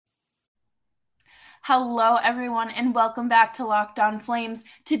Hello, everyone, and welcome back to Locked On Flames.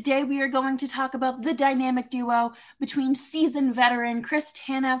 Today, we are going to talk about the dynamic duo between seasoned veteran Chris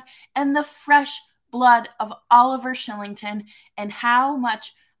Tanev and the fresh blood of Oliver Kylington, and how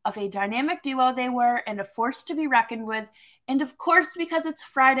much of a dynamic duo they were and a force to be reckoned with. And of course, because it's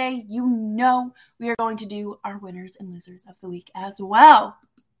Friday, we are going to do our winners and losers of the week as well.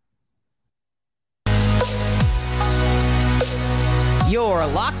 Your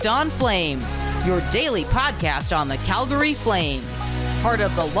Locked On Flames, your daily podcast on the Calgary Flames. Part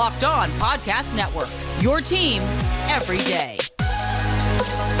of the Locked On Podcast Network, your team every day.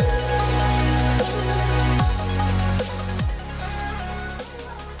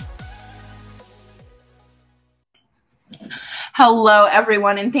 Hello,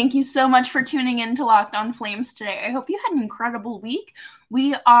 everyone, and thank you so much for tuning in to Locked On Flames today. I hope you had an incredible week.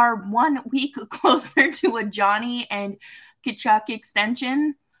 We are 1 week closer to a Johnny and Tkachuk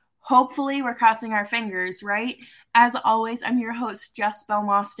extension. Hopefully, we're crossing our fingers, right? As always, I'm your host, Jess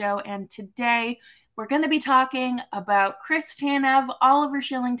Belmosto, and today we're going to be talking about Chris Tanev, Oliver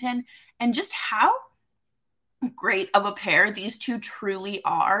Kylington, and just how great of a pair these two truly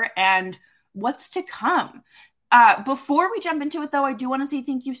are and what's to come. Before we jump into it, though, I do want to say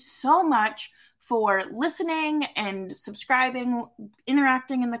thank you so much for listening and subscribing,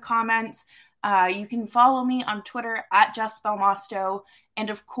 interacting in the comments. You can follow me on Twitter at Jess Belmosto, and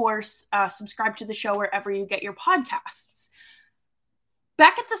of course, subscribe to the show wherever you get your podcasts.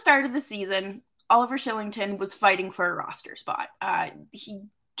 Back at the start of the season, Oliver Kylington was fighting for a roster spot. He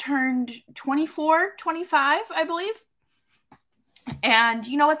turned 24, 25, I believe. And,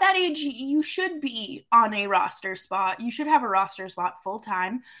 at that age, you should be on a roster spot. You should have a roster spot full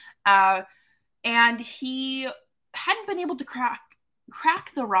time. And he hadn't been able to crack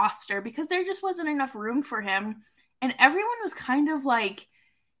the roster because there just wasn't enough room for him. And everyone was kind of like,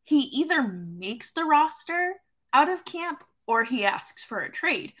 he either makes the roster out of camp or he asks for a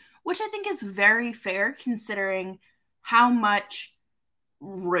trade, which I think is very fair considering how much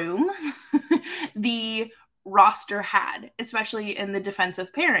room the roster had, especially in the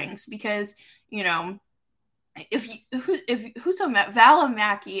defensive pairings, because if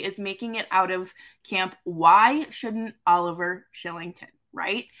Valimaki is making it out of camp, why shouldn't Oliver Kylington,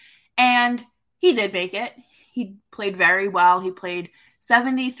 right? And he did make it. He played very well. He played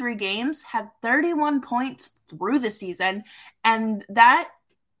 73 games, had 31 points through the season, and that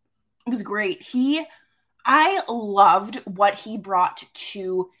was great. I loved what he brought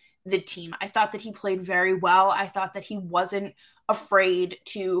to the team. I thought that he played very well. I thought that he wasn't afraid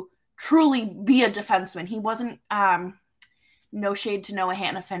to truly be a defenseman. He wasn't, no shade to Noah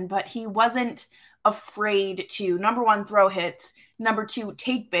Hanifin, but he wasn't afraid to, number one, throw hits, number two,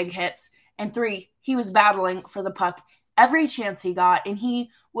 take big hits, and three, he was battling for the puck every chance he got, and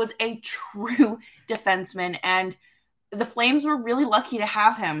he was a true defenseman, and the Flames were really lucky to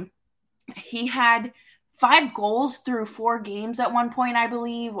have him. He had 5 goals through 4 games at one point, I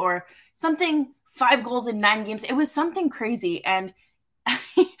believe, or something, 5 goals in 9 games. It was something crazy, and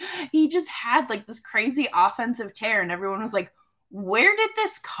he just had like this crazy offensive tear, and everyone was like, where did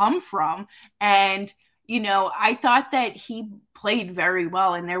this come from? And, I thought that he played very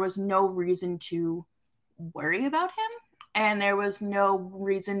well, and there was no reason to worry about him, and there was no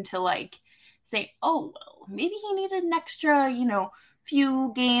reason to say, oh, well, maybe he needed an extra,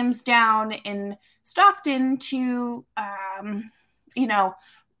 few games down in Stockton to,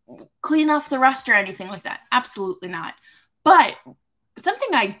 clean off the rust or anything like that. Absolutely not. But something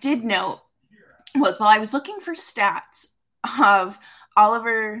I did note was while I was looking for stats of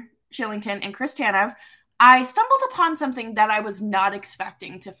Oliver Kylington and Chris Tanev, I stumbled upon something that I was not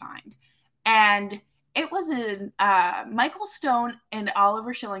expecting to find. And it was a Michael Stone and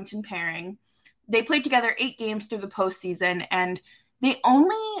Oliver Kylington pairing. They played together 8 games through the postseason, and they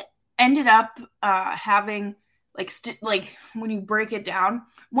only ended up having, when you break it down,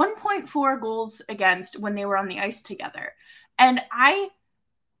 1.4 goals against when they were on the ice together. And I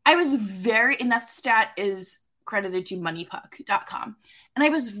was and that stat is credited to moneypuck.com. And I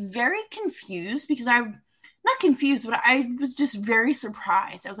was very confused because not confused, but I was just very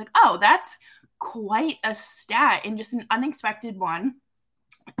surprised. I was like, oh, that's quite a stat and just an unexpected one.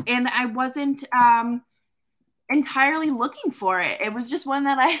 And I wasn't entirely looking for it. It was just one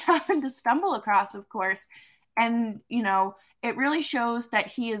that I happened to stumble across, of course. And, it really shows that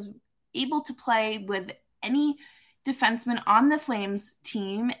he is able to play with any defenseman on the Flames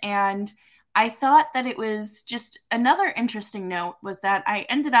team. And I thought that it was just another interesting note was that I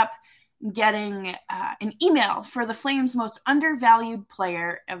ended up getting an email for the Flames' most undervalued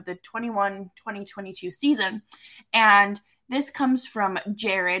player of the 21-2022 season. And this comes from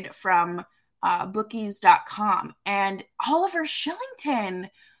Jared from bookies.com. And Oliver Shillington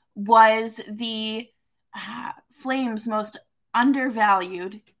was the Flames' most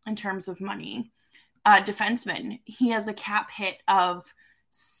undervalued in terms of money defenseman. He has a cap hit of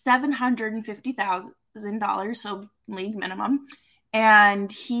 $750,000, so league minimum.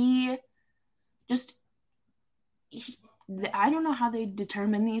 And I don't know how they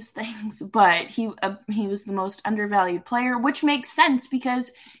determine these things, but he was the most undervalued player, which makes sense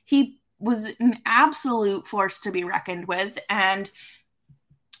because he was an absolute force to be reckoned with, and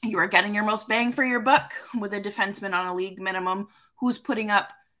you are getting your most bang for your buck with a defenseman on a league minimum who's putting up,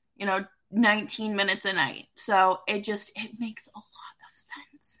 19 minutes a night. So it makes a lot of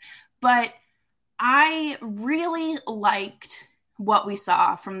sense. But I really liked what we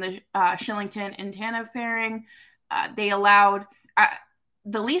saw from the Shillington and Tanev pairing. They allowed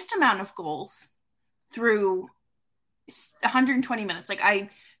the least amount of goals through 120 minutes. Like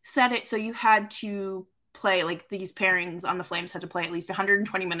I said it, so you had to play, like these pairings on the Flames had to play at least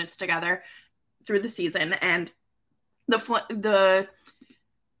 120 minutes together through the season. And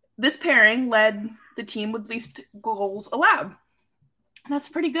this pairing led the team with least goals allowed. That's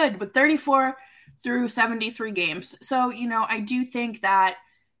pretty good with 34 through 73 games. So, I do think that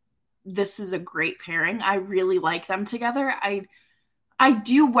this is a great pairing. I really like them together. I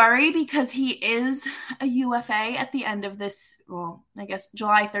do worry because he is a UFA at the end of this, I guess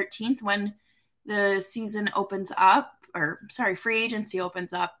July 13th when the season opens up, free agency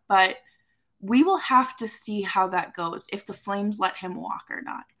opens up. But we will have to see how that goes, if the Flames let him walk or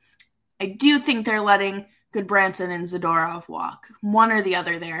not. I do think they're letting Goodbranson and Zadorov walk, one or the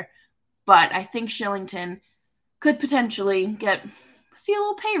other there. But I think Shillington could potentially see a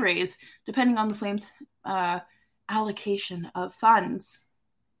little pay raise, depending on the Flames' allocation of funds.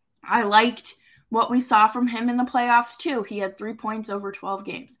 I liked what we saw from him in the playoffs, too. He had 3 points over 12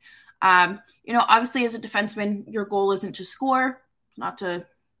 games. Obviously, as a defenseman, your goal isn't to score, not to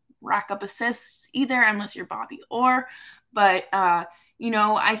rack up assists either, unless you're Bobby Orr. But, I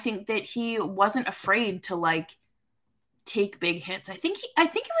think that he wasn't afraid to, take big hits. I think it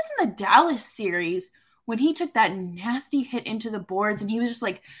was in the Dallas series when he took that nasty hit into the boards and he was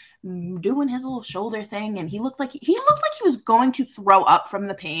just doing his little shoulder thing, and he looked like he was going to throw up from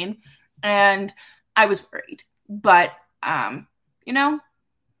the pain, and I was worried. But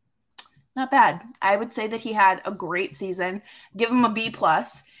not bad. I would say that he had a great season. Give him a B+.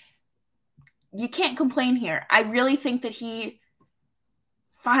 You can't complain here. I really think that he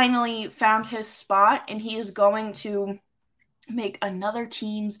finally found his spot, and he is going to make another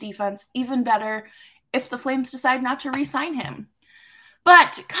team's defense even better if the Flames decide not to re-sign him.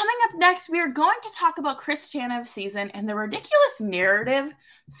 But coming up next, we are going to talk about Chris Tanev's season and the ridiculous narrative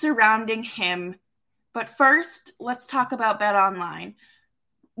surrounding him. But first, let's talk about BetOnline.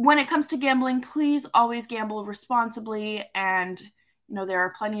 When it comes to gambling, please always gamble responsibly, and there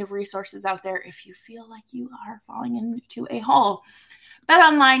are plenty of resources out there if you feel like you are falling into a hole.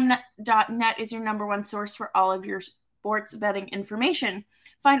 BetOnline.net is your number one source for all of your sports betting information.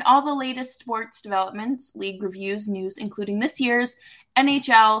 Find all the latest sports developments, league reviews, news, including this year's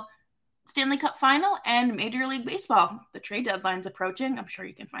NHL, Stanley Cup Final, and Major League Baseball. The trade deadline's approaching. I'm sure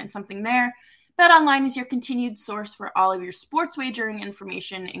you can find something there. BetOnline is your continued source for all of your sports wagering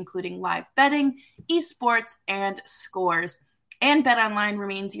information, including live betting, esports, and scores. And BetOnline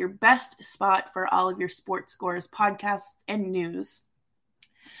remains your best spot for all of your sports scores, podcasts, and news.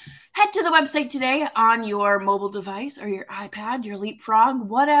 Head to the website today on your mobile device or your iPad, your Leapfrog,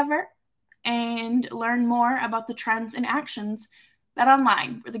 whatever, and learn more about the trends and actions.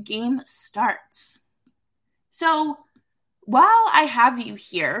 BetOnline, where the game starts. So, while I have you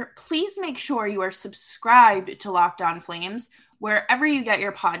here, please make sure you are subscribed to Locked On Flames wherever you get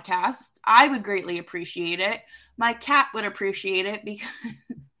your podcasts. I would greatly appreciate it. My cat would appreciate it because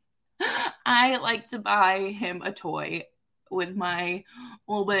I like to buy him a toy with my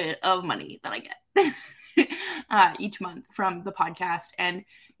little bit of money that I get each month from the podcast. And,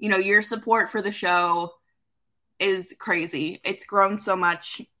 your support for the show is crazy. It's grown so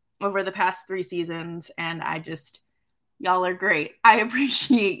much over the past 3 seasons, and y'all are great. I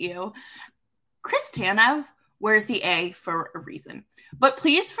appreciate you. Chris Tanev wears the A for a reason. But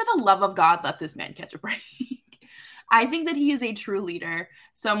please, for the love of God, let this man catch a break. I think that he is a true leader,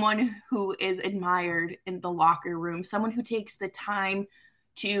 someone who is admired in the locker room, someone who takes the time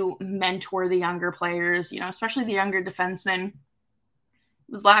to mentor the younger players, especially the younger defensemen. It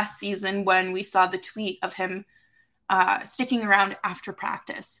was last season when we saw the tweet of him sticking around after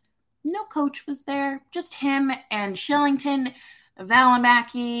practice. No coach was there, just him and Shillington,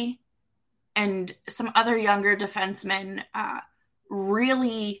 Valimaki, and some other younger defensemen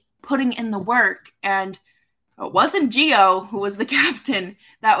really putting in the work. And it wasn't Gio who was the captain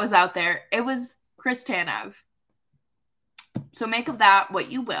that was out there. It was Chris Tanev. So make of that what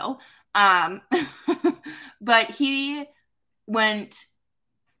you will. But he went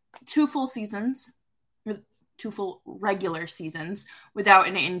 2 full seasons, 2 full regular seasons without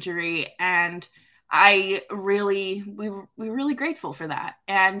an injury. And we were really grateful for that.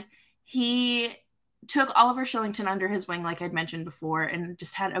 And he took Oliver Kylington under his wing, like I'd mentioned before, and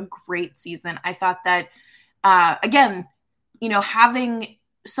just had a great season. I thought that, again, having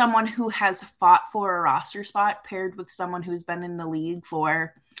someone who has fought for a roster spot paired with someone who's been in the league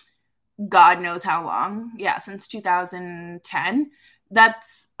for God knows how long. Yeah, since 2010.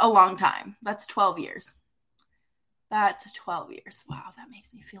 That's a long time. That's 12 years. That's 12 years. Wow, that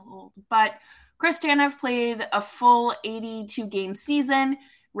makes me feel old. But Chris Tanev played a full 82-game season,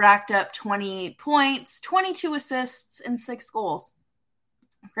 racked up 28 points, 22 assists, and 6 goals.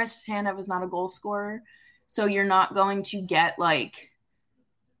 Chris Tanev is not a goal scorer, so you're not going to get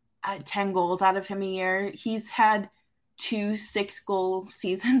 10 goals out of him a year. He's had 2 6-goal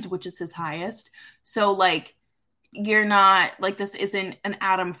seasons, which is his highest. So, you're not, this isn't an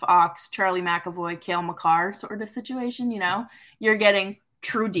Adam Fox, Charlie McAvoy, Cale Makar sort of situation, You're getting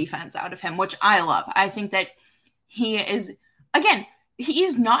true defense out of him, which I love. I think that he is, again, he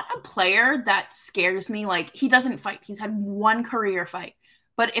is not a player that scares me. He doesn't fight. He's had 1 career fight.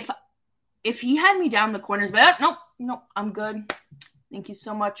 But if he had me down the corners, but nope, I'm good. Thank you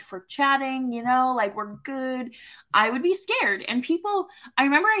so much for chatting, we're good. I would be scared. And I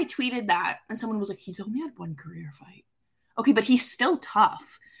remember I tweeted that and someone was like, he's only had 1 career fight. Okay, but he's still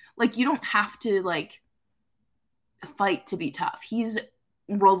tough. You don't have to fight to be tough. He's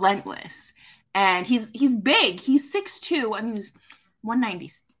relentless. And he's big. He's 6'2". I mean, he's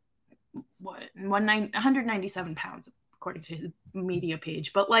 197 pounds, according to his media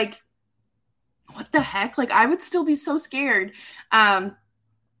page. But what the heck? I would still be so scared. And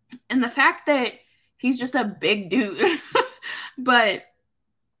the fact that he's just a big dude. But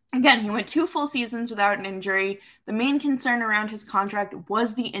again, he went 2 full seasons without an injury. The main concern around his contract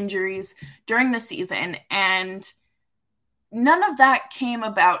was the injuries during the season. And none of that came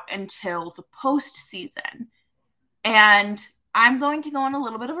about until the postseason. And I'm going to go on a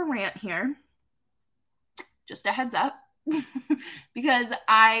little bit of a rant here. Just a heads up. Because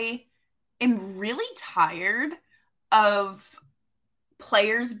I am really tired of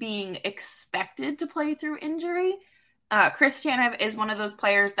players being expected to play through injury. Chris Tanev is one of those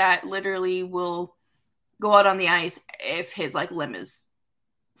players that literally will go out on the ice if his limb is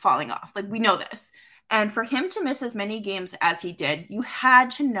falling off. We know this. And for him to miss as many games as he did, you had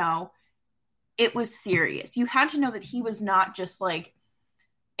to know it was serious. You had to know that he was not just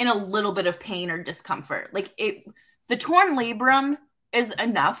in a little bit of pain or discomfort. The torn labrum is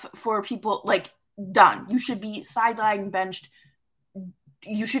enough for people, done. You should be sidelined, benched.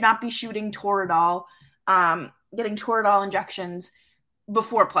 You should not be shooting Toradol, getting Toradol injections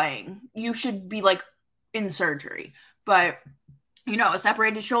before playing. You should be, in surgery. But, a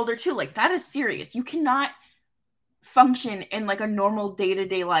separated shoulder, too. That is serious. You cannot function in, a normal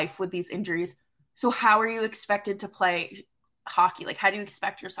day-to-day life with these injuries. So how are you expected to play hockey? How do you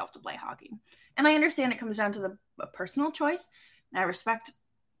expect yourself to play hockey? And I understand it comes down to the personal choice. I respect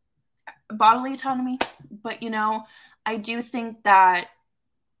bodily autonomy, but, I do think that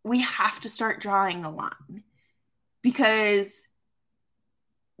we have to start drawing a line because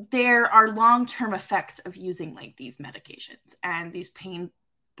there are long-term effects of using these medications and these pain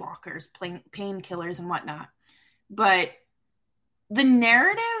blockers, painkillers and whatnot. But the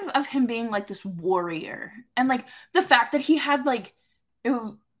narrative of him being this warrior and the fact that he had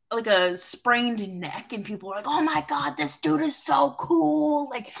a sprained neck and people were like, oh my God, this dude is so cool.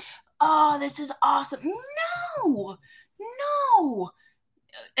 Oh, this is awesome. No.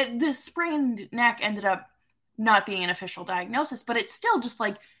 The sprained neck ended up not being an official diagnosis, but it's still just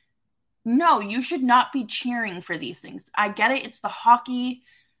no, you should not be cheering for these things. I get it. It's the hockey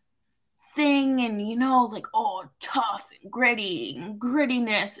thing and, oh, tough and gritty and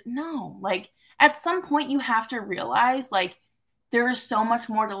grittiness. No, at some point you have to realize, there is so much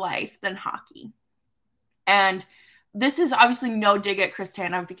more to life than hockey. And this is obviously no dig at Chris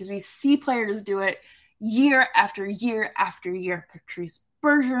Tanev because we see players do it year after year after year. Patrice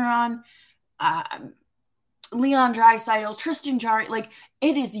Bergeron, Leon Draisaitl, Tristan Jarry.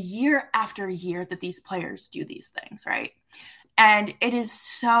 It is year after year that these players do these things, right? And it is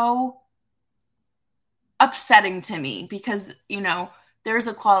so upsetting to me because, there's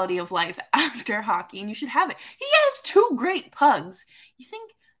a quality of life after hockey and you should have it. He has 2 great pugs. You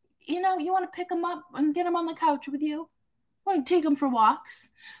think, you want to pick him up and get him on the couch with you? want to take them for walks.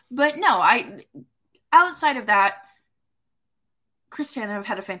 But no, outside of that, Chris Tanev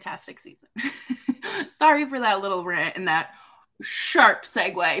had a fantastic season. Sorry for that little rant and that sharp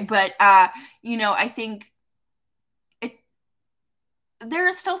segue, but I think there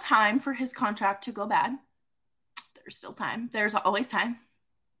is still time for his contract to go bad. There's still time. There's always time.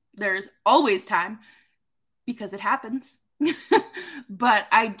 There's always time because it happens. But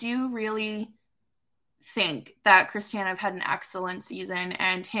I do really think that Chris Tanev had an excellent season,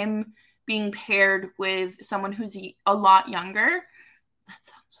 and him being paired with someone who's a lot younger, that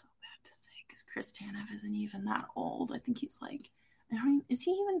sounds so bad to say because Chris Tanev isn't even that old. I think he's like, is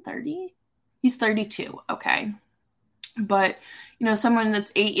he even 30? He's 32. Okay. But, someone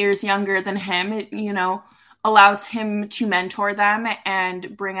that's 8 years younger than him, it, allows him to mentor them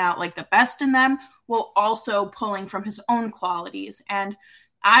and bring out like the best in them while also pulling from his own qualities. And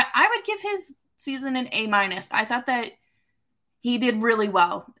I would give his season an A-. I thought that he did really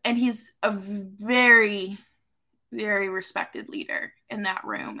well. And he's a very, very respected leader in that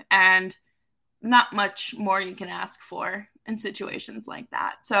room. And not much more you can ask for in situations like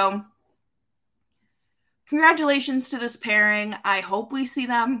that. So congratulations to this pairing. I hope we see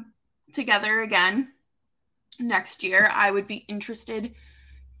them together again next year. I will be interested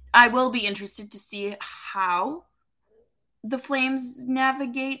to see how the Flames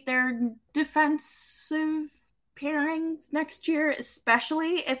navigate their defensive pairings next year,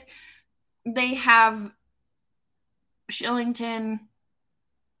 especially if they have Shillington,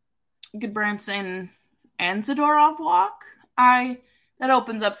 Goodbranson, and Zadorov walk. That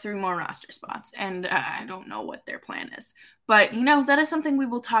opens up 3 more roster spots, and I don't know what their plan is. But, that is something we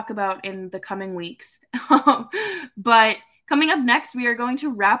will talk about in the coming weeks. But coming up next, we are going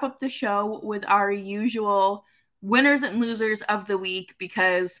to wrap up the show with our usual winners and losers of the week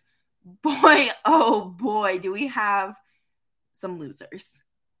because, boy, oh boy, do we have some losers.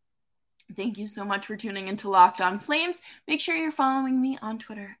 Thank you so much for tuning into Locked On Flames. Make sure you're following me on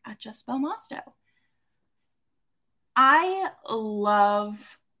Twitter at JustBelmosto. I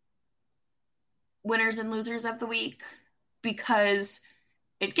love winners and losers of the week because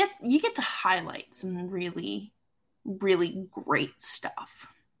you get to highlight some really, really great stuff.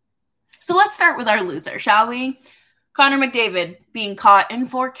 So let's start with our loser, shall we? Connor McDavid being caught in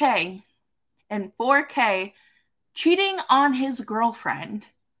 4K cheating on his girlfriend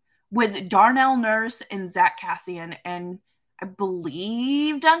with Darnell Nurse and Zach Kassian, and I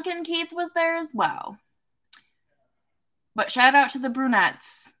believe Duncan Keith was there as well. But shout out to the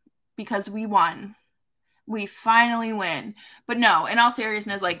Brunettes because we won. We finally win. But no, in all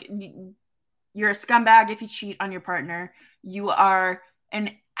seriousness, like, you're a scumbag if you cheat on your partner. You are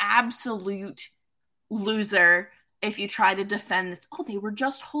an absolute loser if you try to defend this. Oh, they were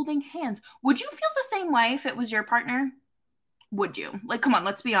just holding hands. Would you feel the same way if it was your partner? Would you? Like, come on,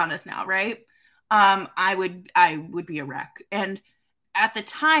 let's be honest now, right? I would be a wreck. And at the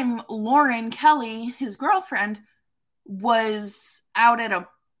time, Lauren Kelly, his girlfriend, was out at a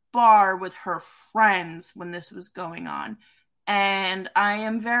bar with her friends when this was going on. And I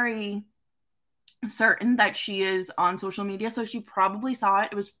am very certain that she is on social media, so she probably saw it.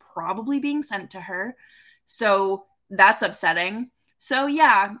 It was probably being sent to her. So that's upsetting. So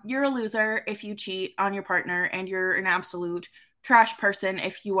yeah, you're a loser if you cheat on your partner, and you're an absolute trash person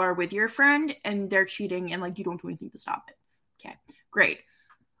if you are with your friend and they're cheating and like you don't do anything to stop it. Okay, great.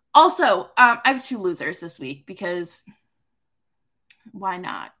 Also, I have 2 losers this week because why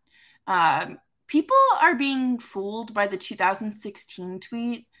not? People are being fooled by the 2016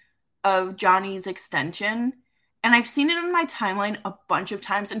 tweet of Johnny's extension, and I've seen it on my timeline a bunch of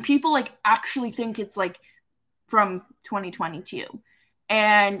times, and people like actually think it's like from 2022,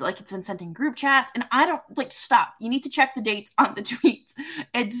 and like it's been sent in group chats, and I don't like, stop. You need to check the dates on the tweets.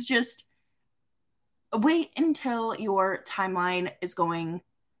 It's just, wait until your timeline is going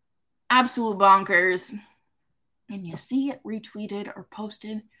absolute bonkers and you see it retweeted or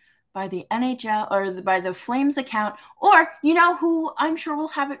posted by the NHL or by the Flames account, or who I'm sure will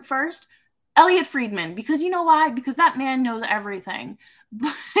have it first, Elliot Friedman, because you know why? Because that man knows everything.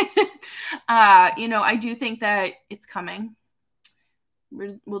 But I do think that it's coming.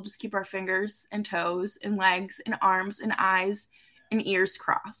 We'll just keep our fingers and toes and legs and arms and eyes and ears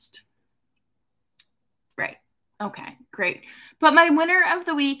crossed. Right. Okay, great. But my winner of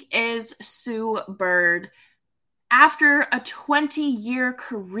the week is Sue Bird. After a 20-year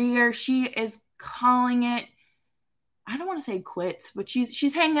career, she is calling it, I don't want to say quits, but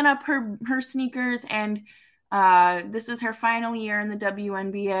she's hanging up her sneakers, and this is her final year in the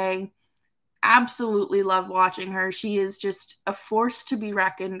WNBA. Absolutely love watching her. She is just a force to be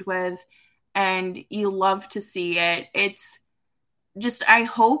reckoned with, and you love to see it. It's just, I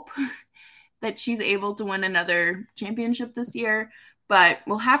hope that she's able to win another championship this year, but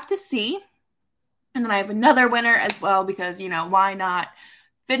we'll have to see. And then I have another winner as well, because, why not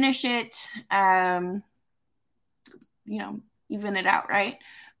finish it? Even it out, right?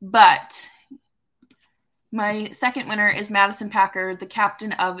 But my second winner is Madison Packard, the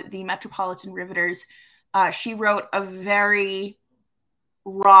captain of the Metropolitan Riveters. She wrote a very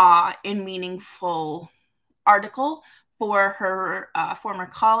raw and meaningful article for her former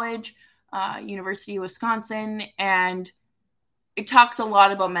college, University of Wisconsin, and it talks a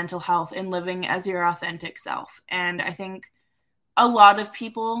lot about mental health and living as your authentic self. And I think a lot of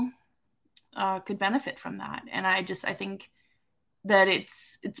people could benefit from that. And I think that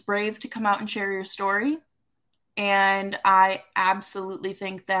it's brave to come out and share your story. And I absolutely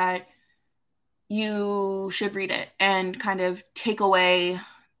think that you should read it and kind of take away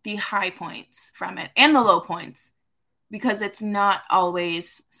the high points from it and the low points, because it's not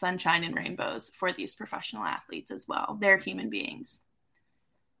always sunshine and rainbows for these professional athletes as well. They're human beings.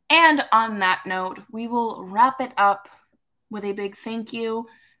 And on that note, we will wrap it up with a big thank you.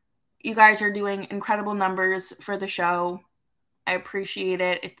 You guys are doing incredible numbers for the show. I appreciate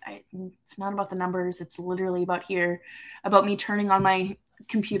it. It's not about the numbers. It's literally about me turning on my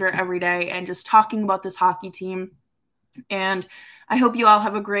computer every day and just talking about this hockey team. And I hope you all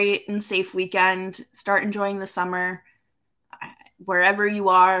have a great and safe weekend. Start enjoying the summer. Wherever you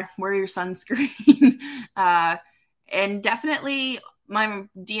are, wear your sunscreen. And definitely my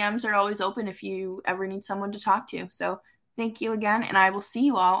DMs are always open if you ever need someone to talk to. So thank you again. And I will see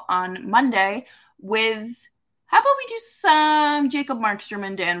you all on Monday with, how about we do some Jacob Markstrom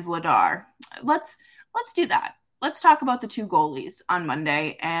and Dan Vladar? Let's do that. Let's talk about the two goalies on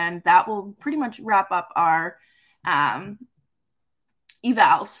Monday, and that will pretty much wrap up our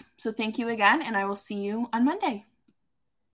evals. So thank you again, and I will see you on Monday.